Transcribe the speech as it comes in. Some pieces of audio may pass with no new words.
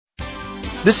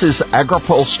This is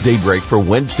AgriPulse Daybreak for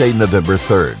Wednesday, November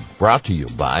 3rd, brought to you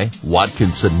by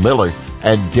Watkinson Miller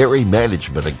and Dairy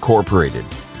Management Incorporated.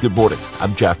 Good morning.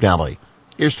 I'm Jeff Nally.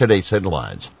 Here's today's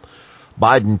headlines.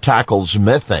 Biden tackles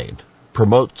methane,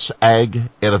 promotes ag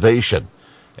innovation,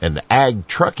 and ag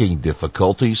trucking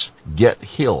difficulties get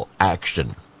Hill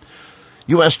action.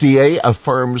 USDA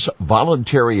affirms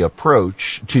voluntary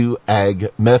approach to ag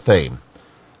methane.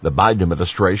 The Biden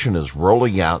administration is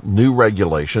rolling out new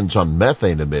regulations on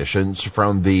methane emissions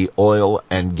from the oil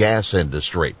and gas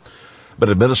industry. But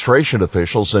administration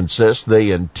officials insist they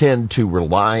intend to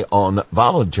rely on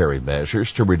voluntary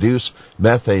measures to reduce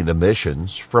methane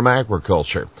emissions from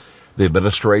agriculture. The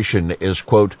administration is,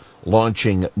 quote,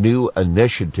 launching new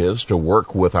initiatives to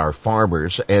work with our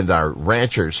farmers and our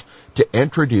ranchers to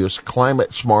introduce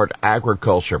climate-smart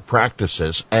agriculture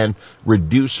practices and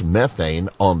reduce methane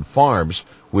on farms,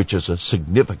 which is a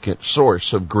significant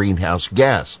source of greenhouse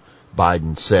gas,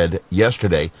 Biden said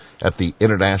yesterday at the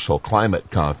International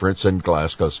Climate Conference in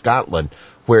Glasgow, Scotland,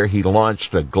 where he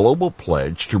launched a global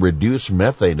pledge to reduce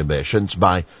methane emissions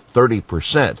by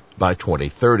 30% by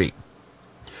 2030.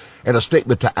 In a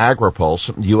statement to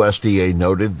AgriPulse, USDA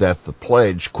noted that the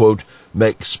pledge, quote,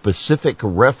 makes specific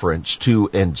reference to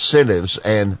incentives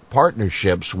and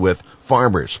partnerships with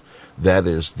farmers. That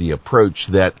is the approach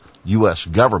that U.S.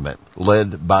 government,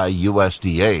 led by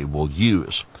USDA, will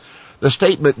use. The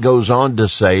statement goes on to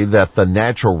say that the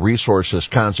Natural Resources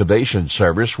Conservation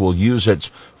Service will use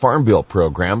its Farm Bill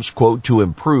programs, quote, to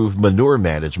improve manure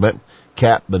management,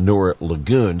 cap manure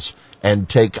lagoons, and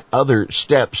take other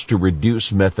steps to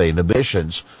reduce methane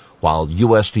emissions, while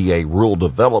USDA Rural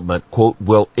Development, quote,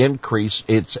 will increase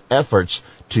its efforts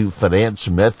to finance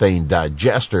methane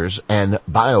digesters and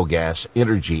biogas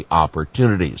energy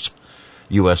opportunities.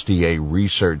 USDA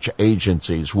research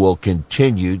agencies will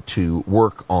continue to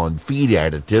work on feed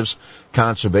additives,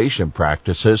 conservation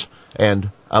practices,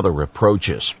 and other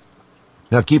approaches.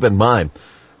 Now keep in mind,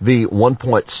 the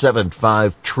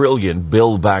 $1.75 trillion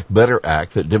Build Back Better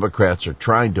Act that Democrats are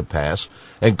trying to pass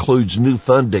includes new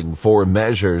funding for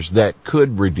measures that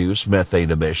could reduce methane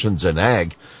emissions in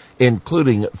ag,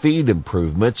 including feed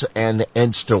improvements and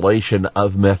installation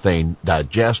of methane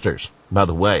digesters. By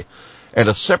the way, in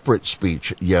a separate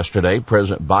speech yesterday,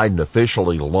 President Biden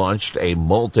officially launched a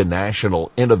multinational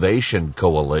innovation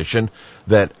coalition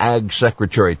that Ag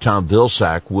Secretary Tom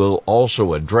Vilsack will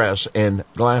also address in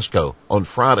Glasgow on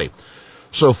Friday.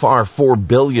 So far, $4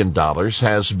 billion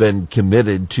has been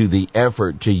committed to the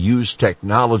effort to use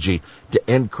technology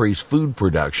to increase food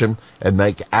production and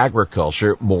make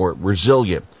agriculture more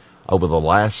resilient. Over the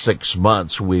last 6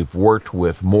 months, we've worked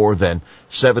with more than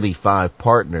 75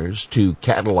 partners to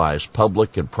catalyze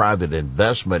public and private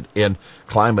investment in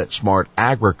climate-smart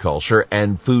agriculture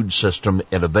and food system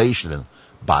innovation,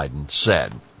 Biden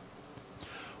said.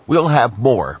 We'll have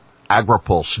more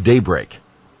AgriPulse Daybreak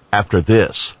after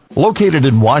this. Located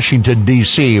in Washington,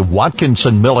 D.C.,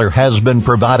 Watkinson Miller has been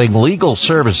providing legal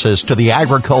services to the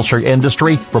agriculture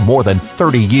industry for more than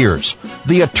 30 years.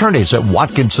 The attorneys at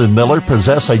Watkinson Miller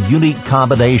possess a unique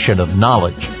combination of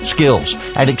knowledge, skills,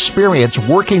 and experience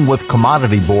working with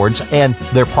commodity boards and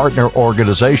their partner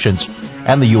organizations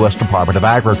and the U.S. Department of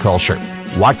Agriculture.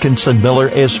 Watkinson Miller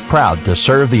is proud to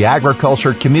serve the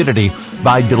agriculture community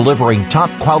by delivering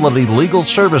top-quality legal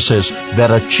services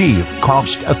that achieve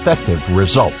cost-effective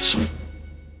results.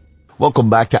 Welcome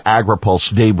back to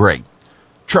AgriPulse Daybreak.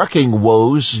 Trucking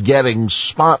woes getting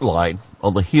spotlight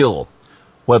on the Hill.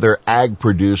 Whether ag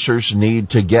producers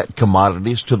need to get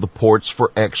commodities to the ports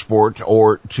for export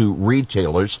or to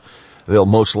retailers, they'll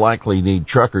most likely need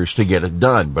truckers to get it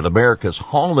done. But America's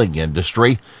hauling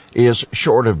industry is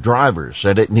short of drivers,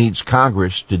 and it needs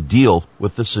Congress to deal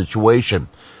with the situation.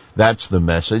 That's the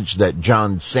message that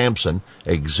John Sampson,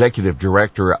 Executive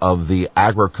Director of the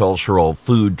Agricultural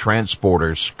Food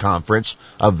Transporters Conference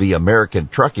of the American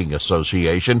Trucking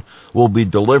Association, will be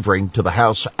delivering to the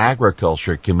House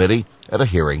Agriculture Committee at a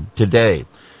hearing today.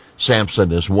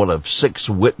 Sampson is one of 6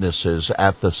 witnesses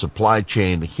at the supply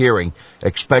chain hearing,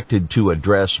 expected to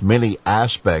address many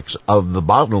aspects of the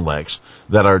bottlenecks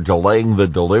that are delaying the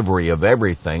delivery of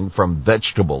everything from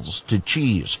vegetables to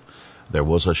cheese. There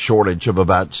was a shortage of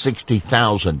about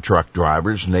 60,000 truck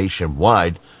drivers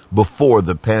nationwide before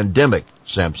the pandemic,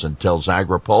 Sampson tells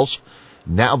AgriPulse.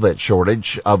 Now that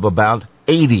shortage of about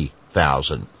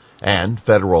 80,000. And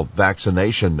federal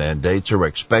vaccination mandates are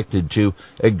expected to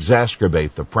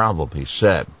exacerbate the problem, he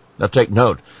said. Now take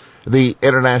note, the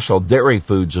International Dairy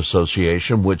Foods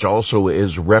Association, which also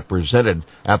is represented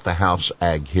at the House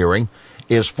Ag hearing,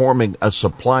 is forming a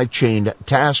supply chain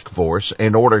task force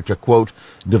in order to, quote,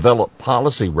 develop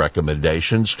policy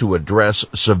recommendations to address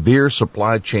severe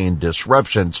supply chain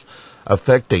disruptions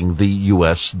affecting the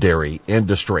U.S. dairy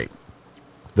industry.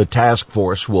 The task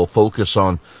force will focus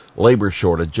on labor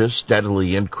shortages,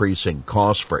 steadily increasing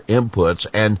costs for inputs,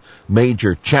 and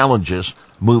major challenges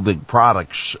moving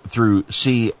products through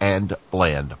sea and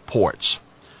land ports.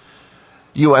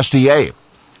 USDA.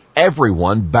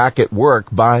 Everyone back at work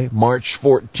by March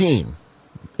 14.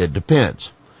 It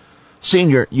depends.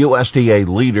 Senior USDA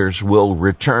leaders will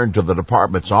return to the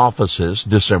department's offices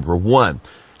December 1,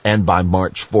 and by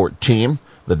March 14,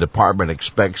 the department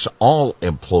expects all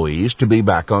employees to be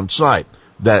back on site.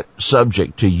 That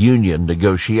subject to union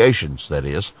negotiations, that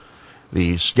is.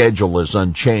 The schedule is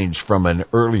unchanged from an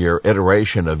earlier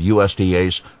iteration of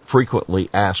USDA's frequently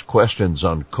asked questions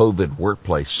on COVID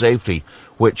workplace safety,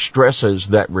 which stresses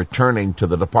that returning to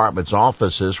the department's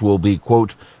offices will be,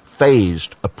 quote,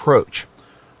 phased approach.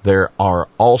 There are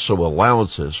also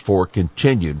allowances for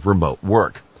continued remote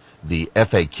work. The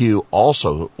FAQ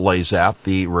also lays out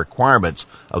the requirements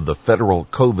of the federal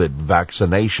COVID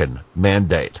vaccination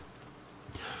mandate.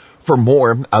 For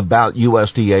more about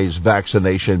USDA's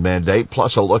vaccination mandate,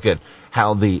 plus a look at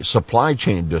how the supply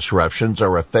chain disruptions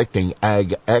are affecting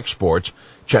ag exports,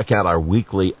 check out our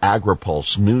weekly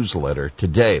AgriPulse newsletter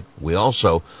today. We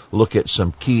also look at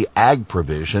some key ag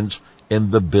provisions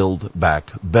in the Build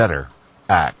Back Better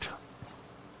Act.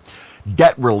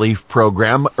 Debt relief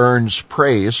program earns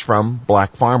praise from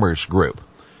Black Farmers Group.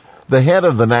 The head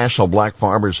of the National Black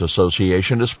Farmers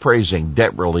Association is praising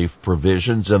debt relief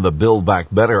provisions in the Build Back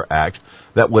Better Act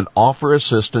that would offer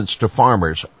assistance to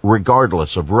farmers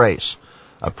regardless of race.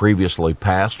 A previously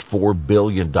passed $4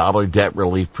 billion debt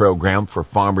relief program for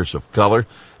farmers of color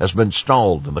has been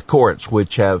stalled in the courts,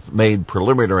 which have made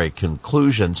preliminary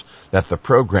conclusions that the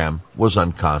program was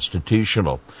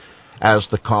unconstitutional. As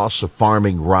the costs of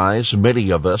farming rise,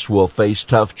 many of us will face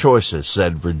tough choices,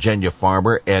 said Virginia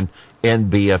farmer and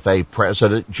NBFA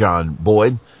President John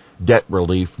Boyd. Debt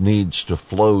relief needs to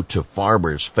flow to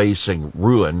farmers facing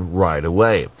ruin right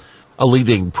away. A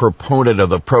leading proponent of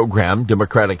the program,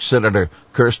 Democratic Senator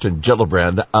Kirsten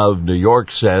Gillibrand of New York,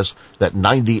 says that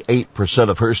 98%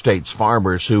 of her state's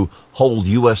farmers who hold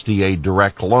USDA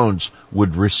direct loans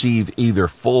would receive either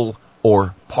full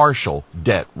or partial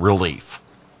debt relief.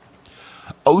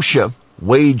 OSHA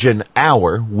Wage and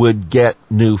Hour would get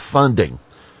new funding.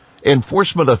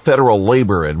 Enforcement of federal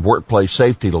labor and workplace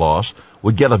safety laws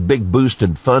would get a big boost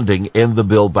in funding in the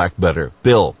Build Back Better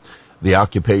bill. The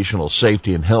Occupational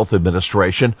Safety and Health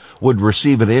Administration would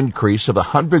receive an increase of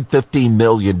 $115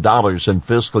 million in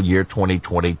fiscal year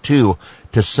 2022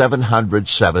 to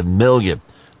 $707 million.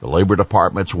 The Labor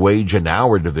Department's Wage and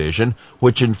Hour Division,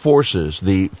 which enforces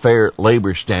the Fair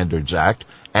Labor Standards Act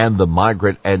and the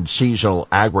Migrant and Seasonal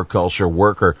Agriculture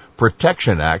Worker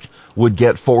Protection Act, would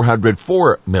get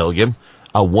 $404 million,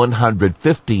 a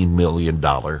 $115 million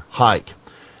hike.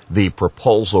 The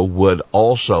proposal would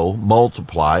also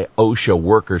multiply OSHA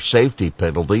worker safety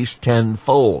penalties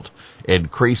tenfold,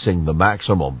 increasing the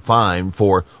maximum fine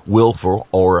for willful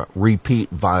or repeat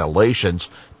violations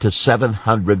to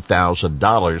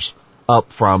 $700,000,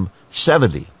 up from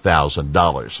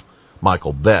 $70,000.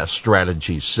 Michael Best,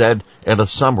 Strategies, said in a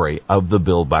summary of the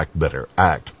Build Back Better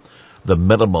Act. The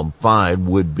minimum fine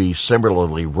would be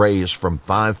similarly raised from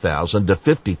 $5,000 to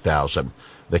 $50,000.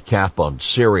 The cap on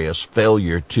serious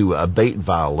failure to abate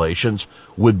violations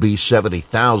would be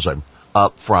 $70,000,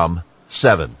 up from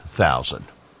 $7,000.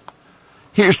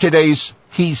 Here's today's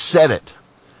He Said It.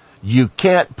 You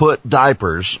can't put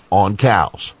diapers on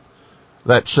cows.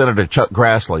 That's Senator Chuck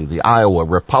Grassley, the Iowa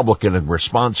Republican, in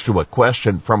response to a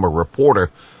question from a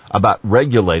reporter about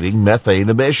regulating methane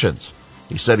emissions.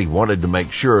 He said he wanted to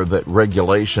make sure that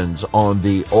regulations on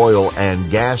the oil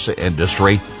and gas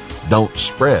industry don't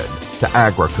spread to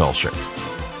agriculture.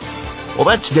 Well,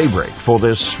 that's Daybreak for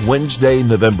this Wednesday,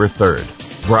 November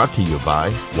 3rd, brought to you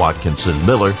by Watkinson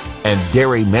Miller and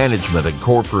Dairy Management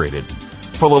Incorporated.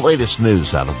 For the latest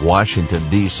news out of Washington,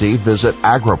 D.C., visit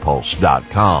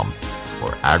agripulse.com. For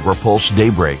AgriPulse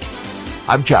Daybreak,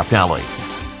 I'm Jeff Nally.